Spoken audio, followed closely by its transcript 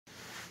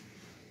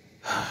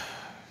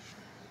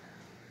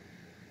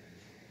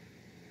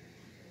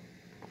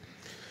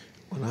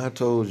When I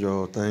told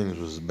y'all things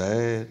was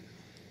bad,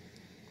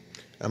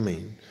 I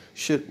mean,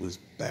 shit was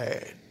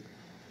bad.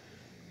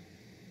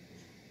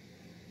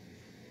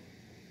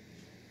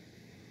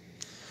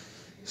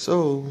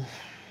 So,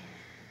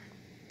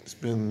 it's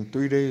been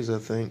 3 days, I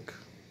think.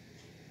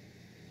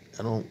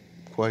 I don't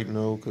quite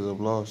know because I've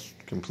lost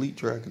complete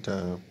track of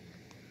time.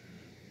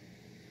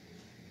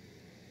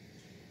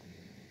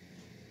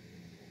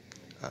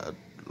 I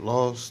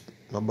lost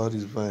my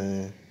buddy's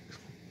van.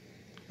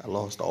 I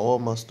lost all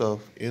my stuff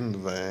in the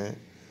van.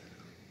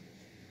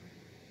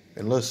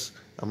 Unless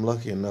I'm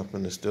lucky enough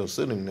and it's still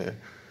sitting there,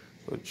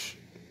 which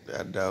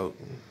I doubt.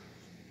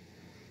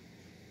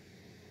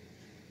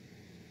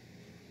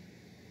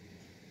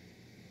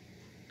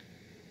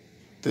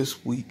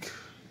 This week,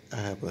 I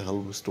have a hell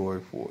of a story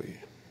for you.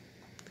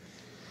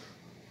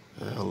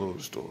 A hell of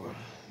a story.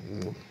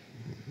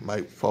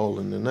 Might fall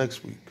in the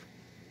next week.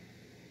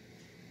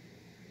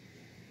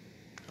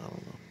 I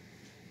don't know.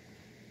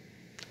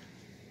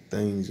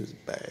 Things is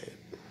bad.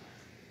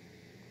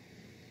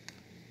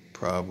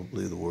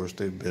 Probably the worst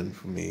they've been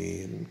for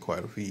me in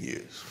quite a few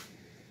years.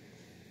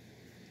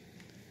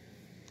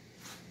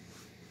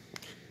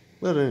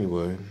 But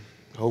anyway,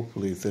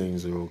 hopefully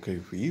things are okay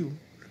for you,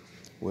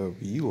 wherever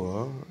you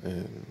are,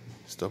 and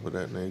stuff of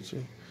that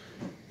nature.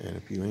 And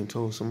if you ain't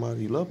told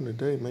somebody you love them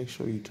today, make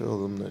sure you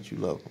tell them that you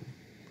love them.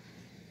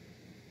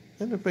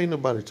 And if ain't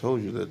nobody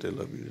told you that they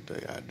love you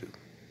today, I do.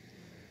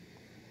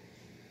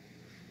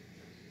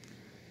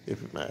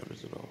 If it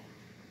matters at all.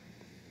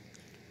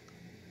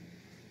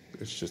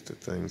 It's just that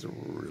things are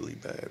really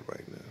bad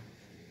right now.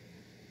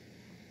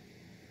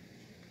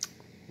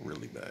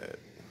 Really bad.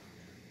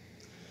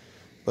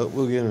 But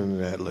we'll get into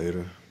that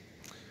later.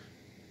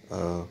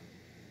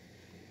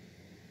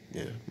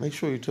 Yeah, make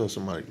sure you tell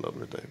somebody you love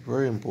them today.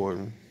 Very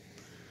important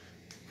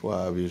for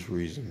obvious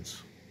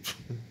reasons.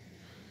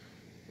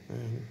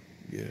 And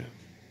yeah.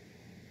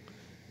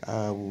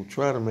 I will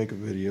try to make a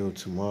video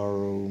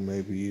tomorrow.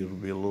 Maybe it'll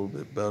be a little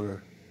bit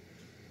better.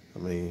 I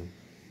mean,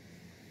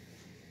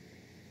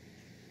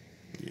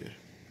 yeah.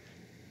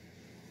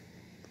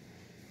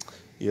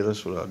 Yeah,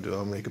 that's what I'll do.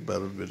 I'll make a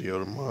better video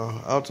tomorrow.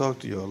 I'll talk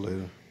to y'all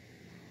later.